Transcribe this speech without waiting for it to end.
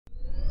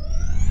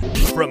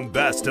From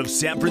Best of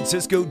San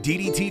Francisco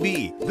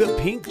DDTV, The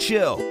Pink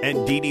Chill,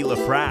 and Didi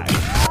LaFrac.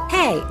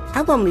 Hey,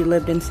 I've only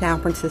lived in San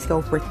Francisco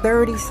for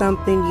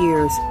 30-something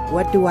years.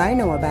 What do I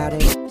know about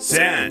it?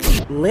 San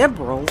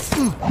Liberals?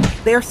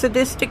 They're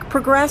sadistic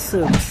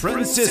progressives.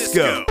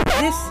 Francisco.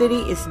 This city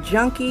is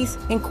Junkies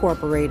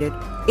Incorporated.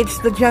 It's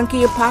the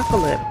junkie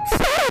apocalypse.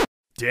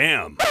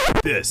 Damn,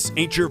 this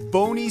ain't your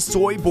phony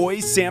soy boy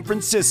San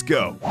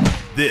Francisco.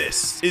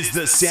 This is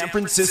the San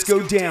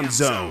Francisco Dam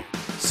Zone.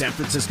 San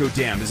Francisco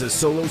Dam is a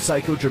solo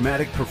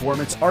psychodramatic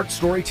performance art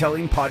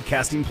storytelling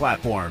podcasting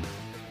platform.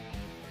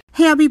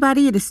 Hey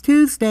everybody, it is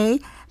Tuesday,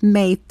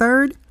 May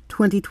 3rd,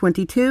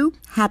 2022.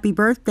 Happy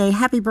birthday.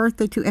 Happy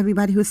birthday to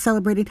everybody who is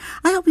celebrating.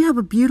 I hope you have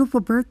a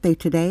beautiful birthday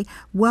today.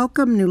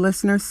 Welcome, new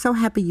listeners. So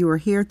happy you are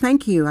here.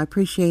 Thank you. I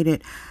appreciate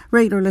it.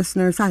 Regular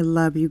listeners, I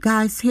love you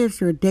guys. Here's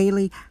your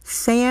daily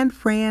San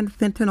Fran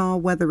fentanyl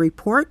weather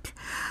report.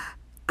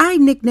 I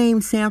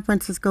nicknamed San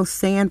Francisco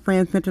San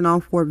Fran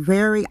fentanyl for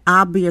very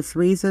obvious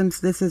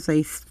reasons. This is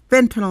a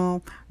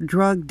fentanyl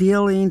drug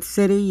dealing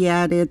city.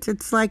 Yeah,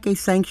 it's like a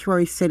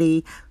sanctuary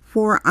city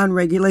for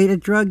unregulated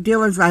drug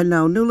dealers. I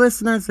know new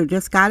listeners have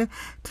just got to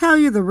tell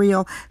you the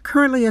real.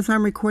 Currently, as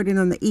I'm recording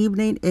in the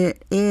evening,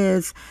 it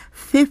is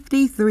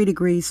 53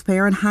 degrees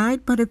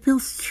Fahrenheit, but it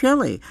feels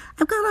chilly.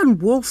 I've got on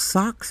wool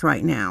socks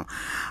right now.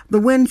 The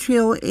wind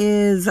chill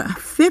is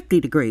 50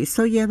 degrees.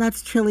 So yeah,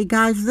 that's chilly.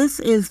 Guys, this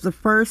is the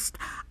first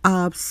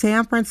of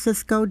San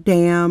Francisco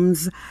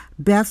Dam's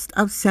Best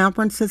of San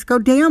Francisco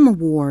Dam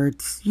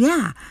Awards.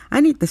 Yeah,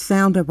 I need the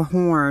sound of a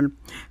horn.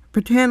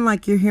 Pretend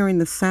like you're hearing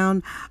the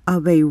sound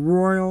of a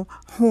royal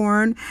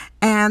horn.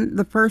 And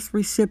the first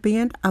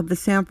recipient of the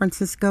San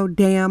Francisco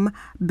Dam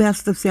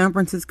Best of San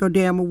Francisco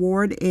Dam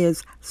Award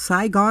is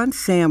Saigon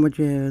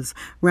Sandwiches.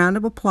 Round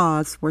of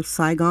applause for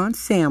Saigon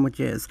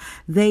Sandwiches.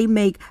 They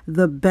make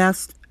the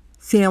best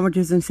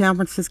sandwiches in San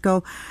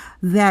Francisco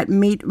that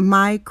meet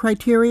my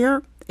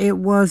criteria. It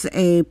was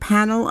a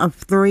panel of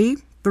three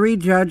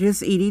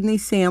judges eating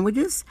these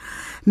sandwiches.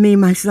 Me,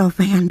 myself,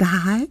 and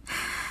I.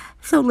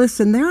 So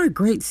listen, there are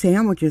great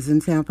sandwiches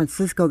in San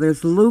Francisco.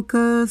 There's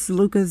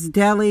Luca's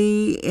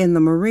Deli in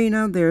the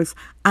Marina. There's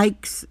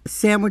Ike's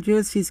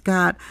Sandwiches. He's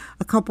got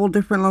a couple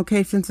different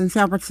locations in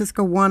San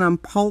Francisco, one on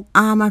Polk.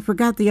 I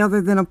forgot the other.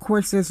 Then, of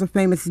course, there's a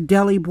famous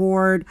Deli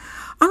Board.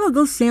 All of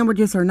those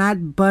sandwiches are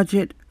not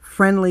budget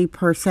friendly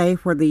per se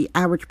for the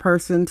average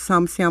person.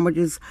 Some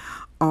sandwiches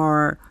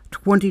are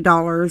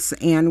 $20,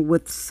 and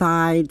with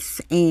sides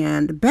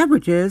and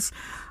beverages,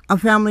 a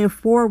family of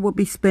four will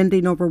be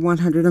spending over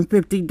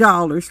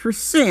 $150 for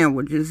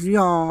sandwiches,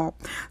 y'all.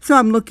 So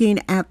I'm looking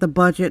at the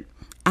budget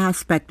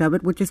aspect of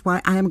it, which is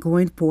why I am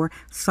going for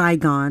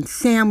Saigon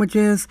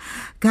Sandwiches.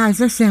 Guys,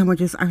 their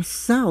sandwiches are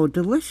so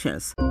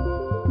delicious.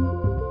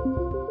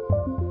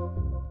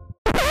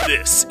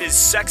 This is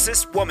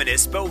Sexist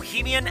Womanist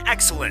Bohemian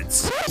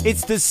Excellence.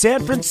 It's the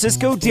San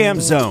Francisco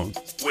Dam Zone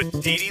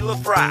with Didi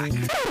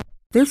LaFrac.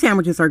 Their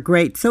sandwiches are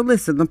great. So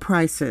listen, the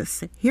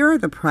prices. Here are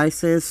the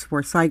prices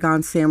for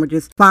Saigon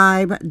Sandwiches.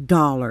 $5.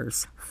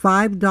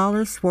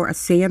 $5 for a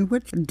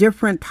sandwich.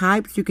 Different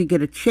types. You could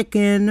get a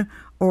chicken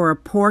or a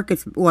pork.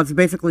 It's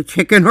basically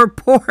chicken or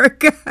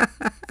pork.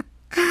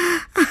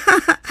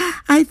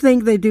 I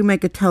think they do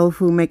make a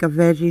tofu, make a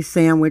veggie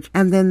sandwich,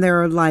 and then there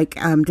are like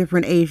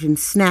different Asian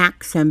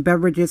snacks and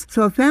beverages.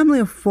 So a family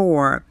of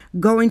four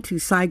going to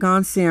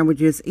Saigon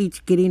Sandwiches,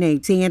 each getting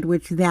a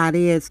sandwich that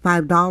is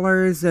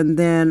 $5 and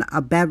then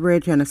a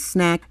beverage and a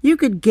snack. You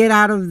could get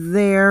out of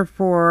there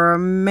for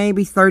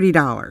maybe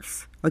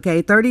 $30.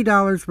 Okay,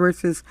 $30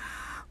 versus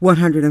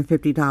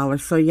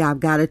 $150. So yeah, I've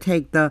got to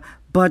take the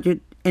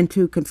budget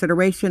into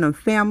consideration of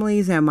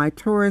families and my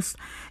tourists,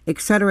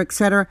 etc.,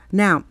 etc.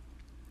 Now,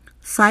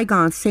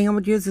 Saigon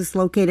Sandwiches is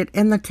located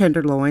in the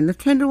Tenderloin. The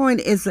Tenderloin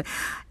is,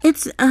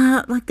 it's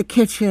like the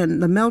kitchen,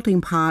 the melting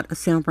pot of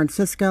San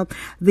Francisco.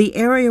 The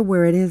area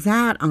where it is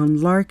at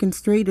on Larkin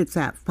Street, it's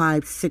at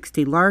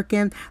 560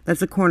 Larkin.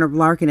 That's the corner of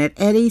Larkin at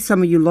Eddy.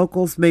 Some of you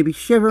locals may be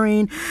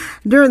shivering.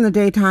 During the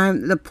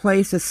daytime, the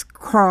place is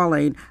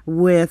crawling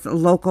with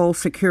local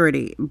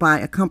security by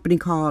a company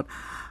called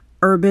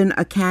Urban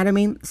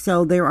Academy.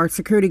 So there are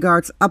security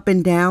guards up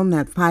and down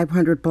that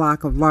 500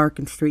 block of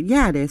Larkin Street.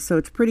 Yeah, it is. So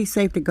it's pretty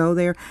safe to go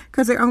there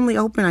because they're only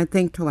open, I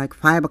think, till like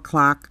 5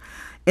 o'clock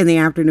in the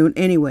afternoon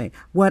anyway.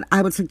 What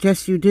I would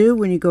suggest you do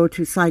when you go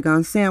to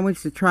Saigon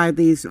Sandwich to try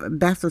these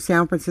Best of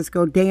San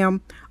Francisco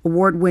Dam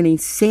award-winning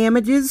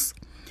sandwiches,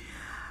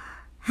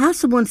 have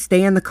someone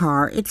stay in the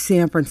car. It's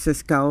San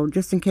Francisco,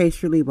 just in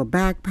case you leave a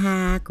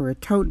backpack or a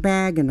tote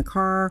bag in the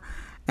car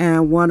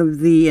and one of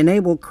the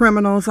enabled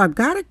criminals. I've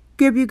got to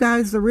give you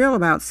guys the real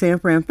about San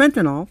Fran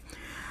fentanyl.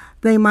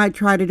 they might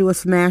try to do a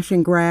smash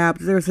and grab.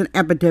 There's an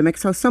epidemic,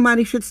 so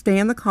somebody should stay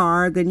in the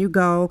car. Then you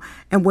go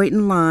and wait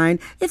in line.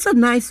 It's a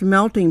nice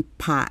melting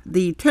pot.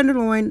 The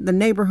Tenderloin, the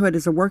neighborhood,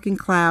 is a working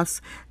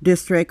class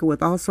district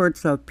with all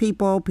sorts of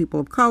people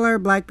of color,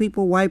 black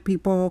people, white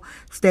people,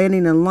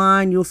 standing in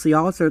line. You'll see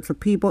all sorts of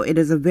people. It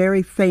is a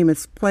very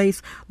famous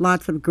place.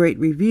 Lots of great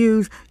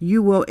reviews.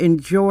 You will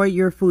enjoy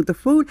your food. The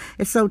food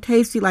is so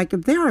tasty. Like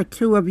if there are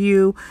two of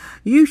you,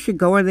 you should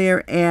go in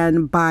there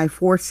and buy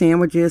 4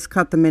 sandwiches,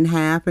 cut them in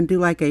half, and do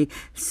like a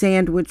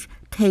sandwich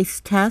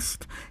taste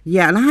test.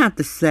 Yeah, and I have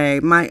to say,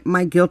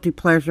 my guilty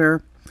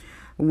pleasure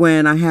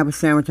when I have a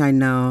sandwich, I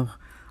know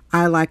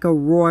I like a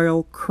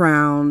Royal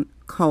Crown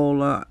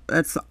Cola.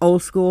 That's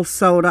old school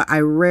soda. I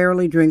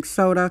rarely drink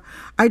soda.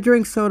 I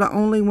drink soda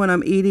only when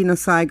I'm eating a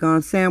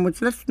Saigon sandwich.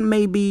 That's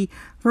maybe,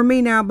 for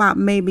me now, about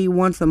maybe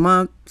once a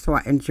month. So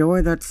I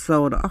enjoy that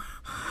soda.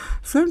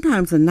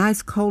 Sometimes a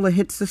nice cola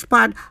hits the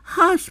spot.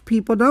 Hush,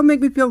 people. Don't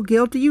make me feel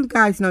guilty. You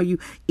guys know you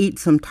eat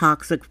some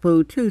toxic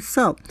food, too.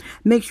 So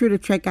make sure to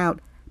check out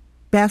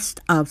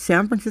Best of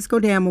San Francisco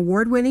Dam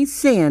award-winning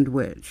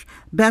sandwich.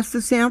 Best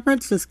of San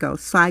Francisco,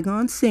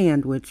 Saigon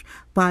Sandwich,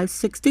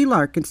 560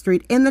 Larkin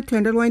Street in the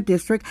Tenderloin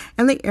District,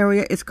 and the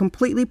area is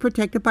completely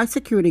protected by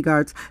security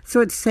guards,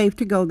 so it's safe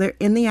to go there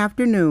in the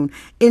afternoon.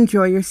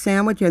 Enjoy your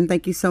sandwich, and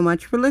thank you so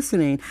much for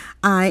listening.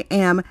 I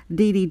am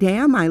Dee Dee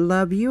Dam. I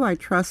love you. I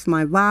trust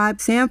my vibe.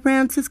 San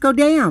Francisco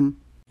Dam.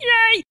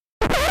 Yay!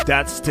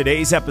 That's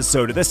today's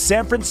episode of the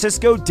San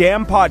Francisco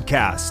Dam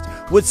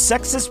Podcast with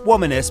sexist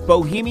womanist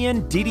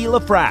bohemian Dee Dee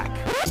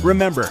LaFrac.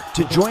 Remember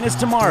to join us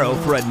tomorrow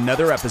for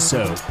another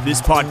episode. This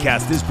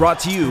podcast is brought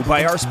to you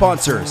by our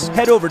sponsors.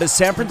 Head over to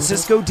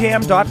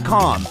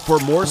sanfranciscodam.com for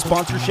more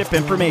sponsorship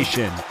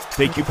information.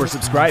 Thank you for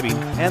subscribing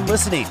and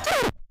listening.